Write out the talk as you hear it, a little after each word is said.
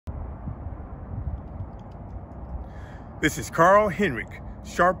This is Carl Henric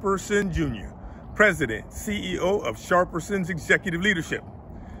Sharperson Jr., President, CEO of Sharperson's Executive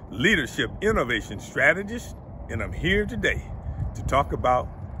Leadership Innovation Strategist, and I'm here today to talk about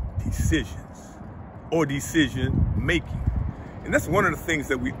decisions or decision making. And that's one of the things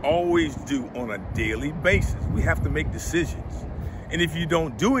that we always do on a daily basis. We have to make decisions. And if you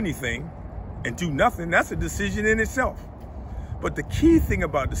don't do anything and do nothing, that's a decision in itself. But the key thing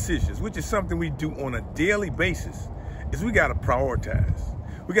about decisions, which is something we do on a daily basis, is we got to prioritize.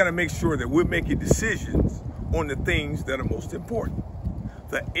 We got to make sure that we're making decisions on the things that are most important.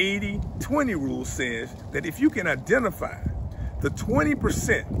 The 80-20 rule says that if you can identify the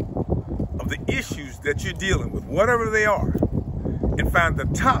 20% of the issues that you're dealing with, whatever they are, and find the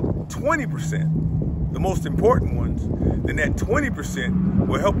top 20%, the most important ones, then that 20%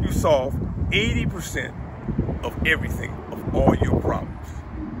 will help you solve 80% of everything, of all your problems.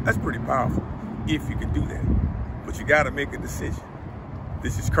 That's pretty powerful if you can do that. But you got to make a decision.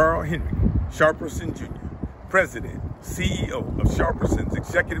 This is Carl Henric Sharperson Jr., President, CEO of Sharperson's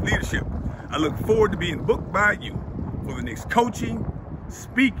Executive Leadership. I look forward to being booked by you for the next coaching,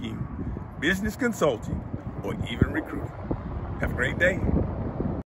 speaking, business consulting, or even recruiting. Have a great day.